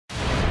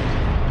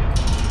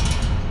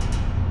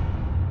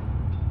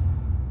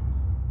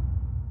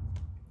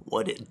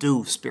What it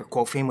do, Spirit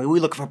Quote family? We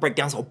looking for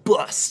breakdowns on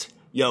Bust.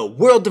 Yo,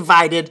 World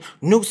Divided,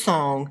 new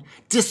song.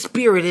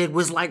 Dispirited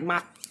was like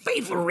my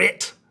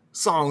favorite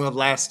song of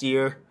last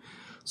year.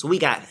 So we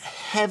got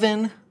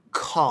Heaven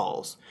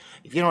Calls.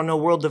 If you don't know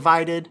World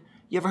Divided,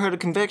 you ever heard of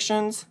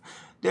Convictions?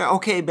 They're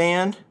okay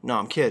band. No,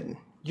 I'm kidding.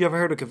 You ever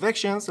heard of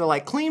Convictions? They're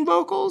like clean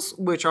vocals,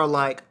 which are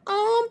like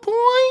on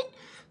point.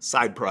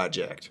 Side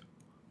project.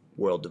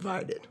 World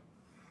Divided.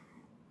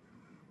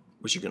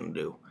 What you gonna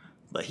do?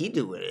 But he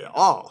doing it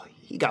all.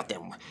 He got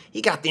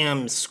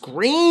them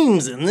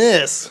screams in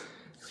this.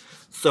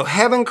 So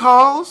Heaven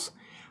Calls.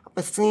 I've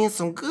been seeing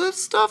some good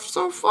stuff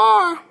so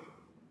far.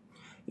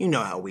 You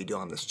know how we do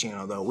on this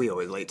channel though. We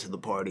always late to the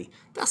party.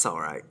 That's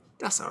alright.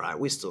 That's alright.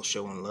 We still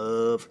showing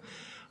love.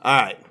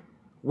 Alright.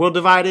 World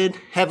Divided,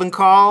 Heaven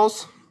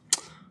Calls.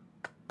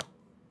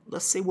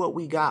 Let's see what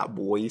we got,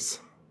 boys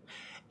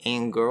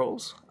and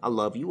girls. I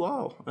love you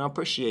all and I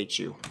appreciate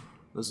you.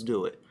 Let's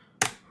do it.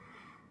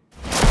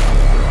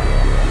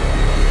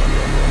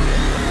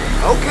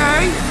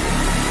 Okay.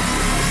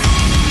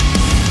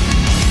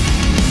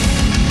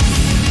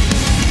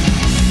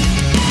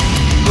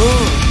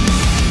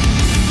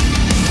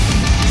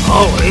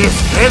 Oh,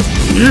 it's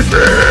beefy.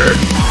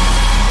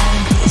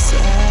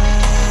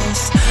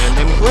 And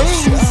them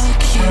planes.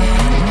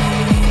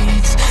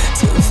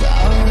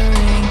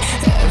 Devouring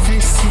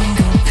every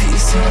single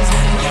piece of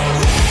it.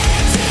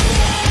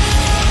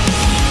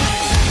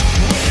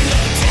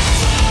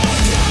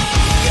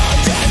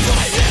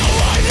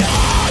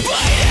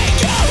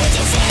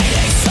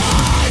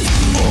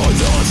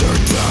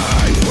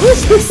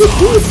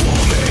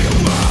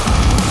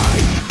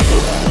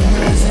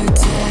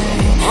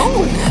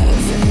 Oh,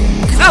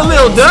 is that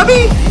Lil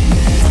Dubby?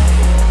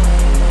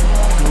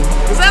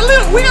 Is that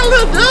Lil? We got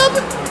Lil Dub?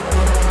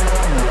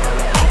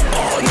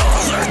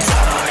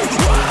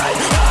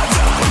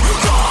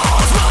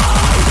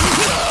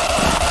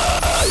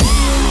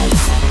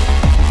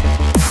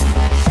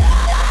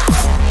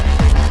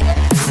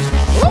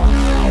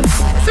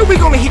 So we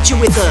gonna hit you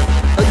with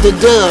the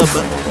dub.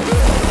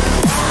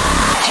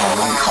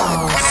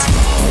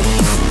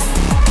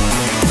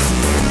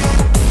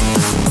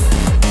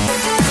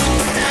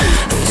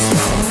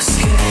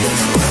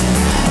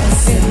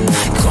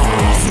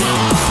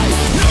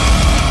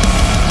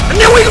 And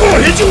then we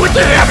gonna hit you with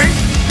the heavy.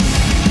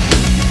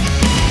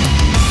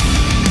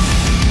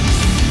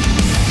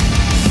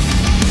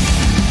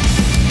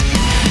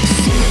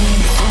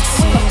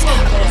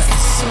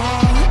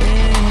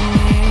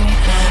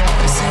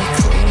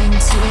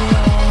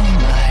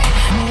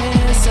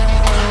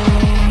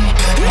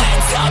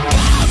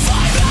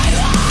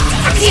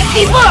 I can't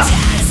keep up.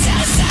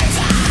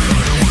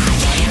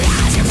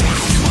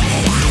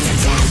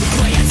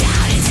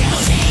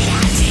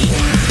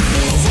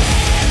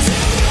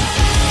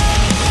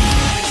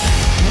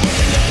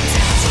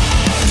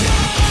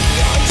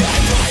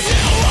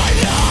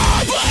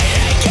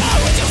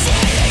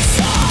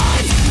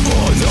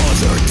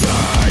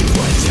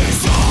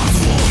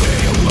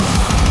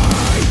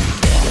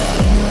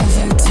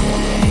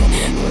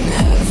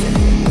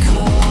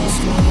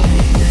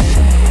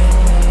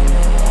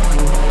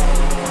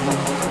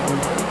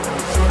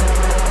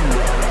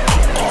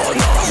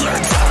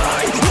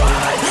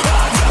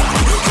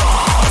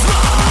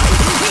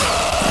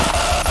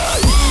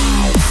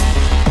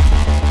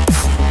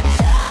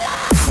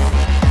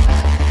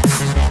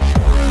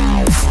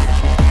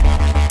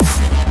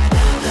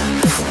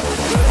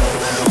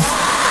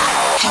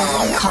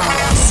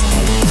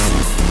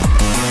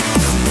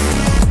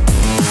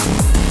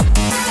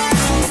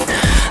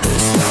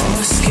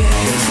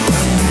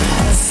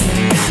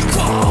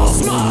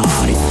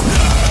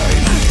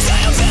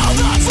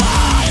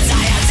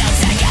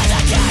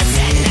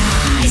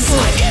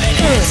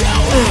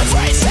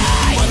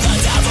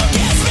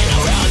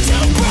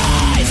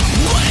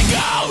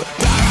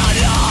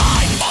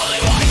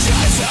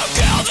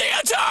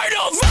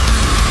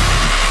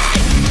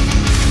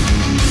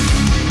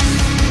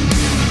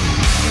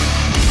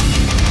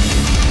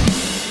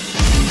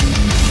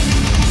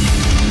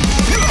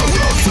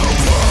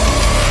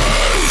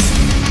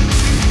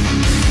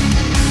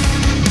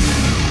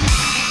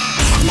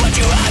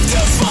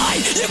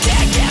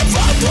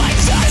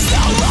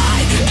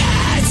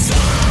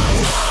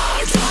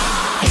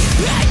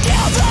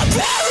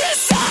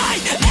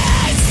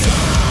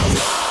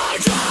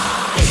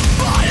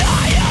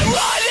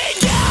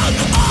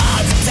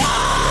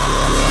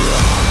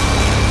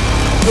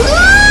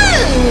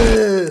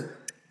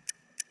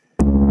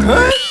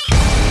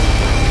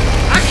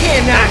 I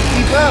cannot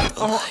keep up.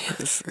 Oh,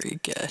 you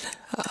forget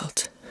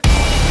out.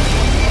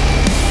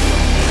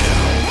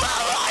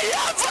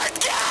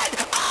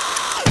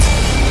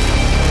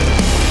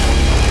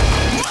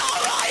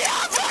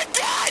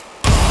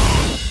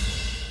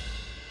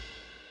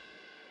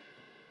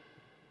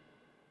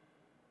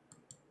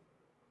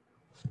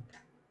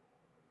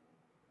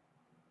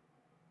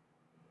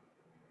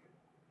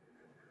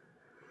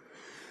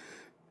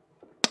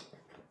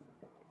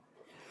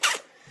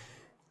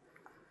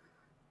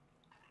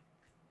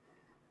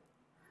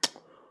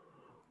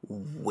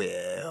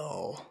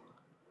 Well,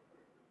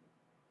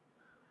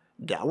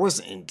 That was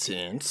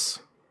intense.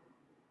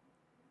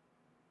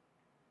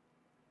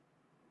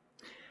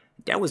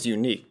 That was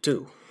unique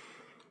too.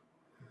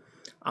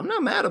 I'm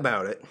not mad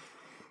about it.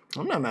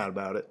 I'm not mad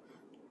about it.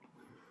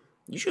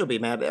 You should be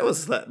mad. That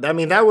was, I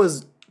mean, that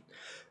was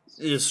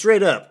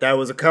straight up. That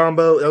was a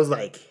combo. That was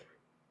like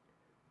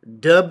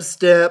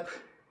dubstep,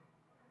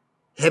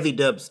 heavy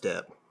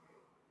dubstep.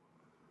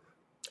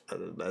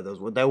 That's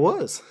what that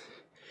was.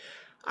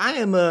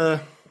 I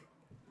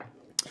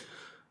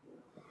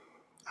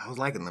was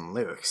liking them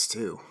lyrics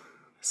too.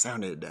 It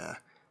sounded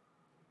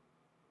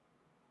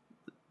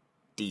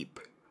deep.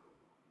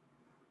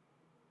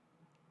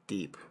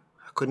 Deep.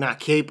 I could not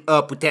keep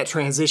up with that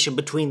transition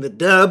between the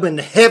dub and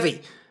the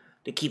heavy.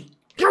 They keep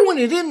throwing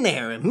it in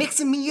there and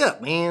mixing me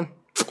up, man.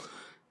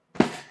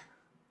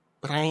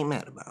 But I ain't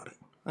mad about it.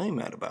 I ain't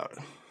mad about it.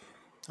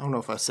 I don't know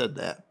if I said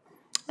that.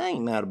 I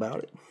ain't mad about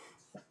it.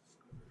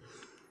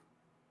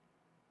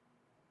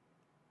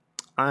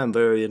 I am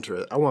very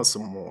interested. I want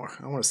some more.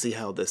 I want to see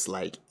how this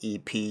like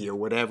EP or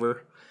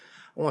whatever.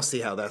 I want to see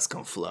how that's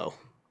going to flow.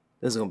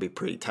 This is going to be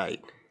pretty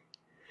tight.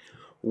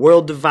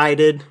 World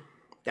Divided.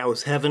 That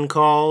was Heaven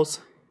Calls.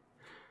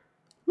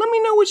 Let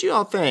me know what you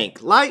all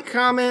think. Like,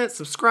 comment,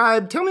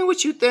 subscribe. Tell me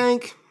what you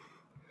think.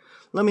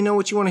 Let me know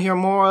what you want to hear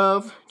more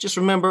of. Just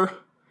remember,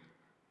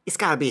 it's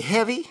got to be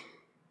heavy.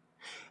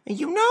 And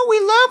you know we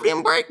love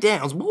them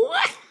breakdowns, boy.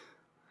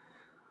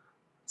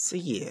 So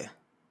yeah.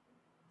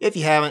 If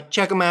you haven't,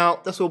 check them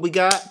out. That's what we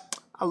got.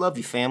 I love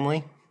you,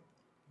 family.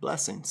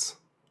 Blessings.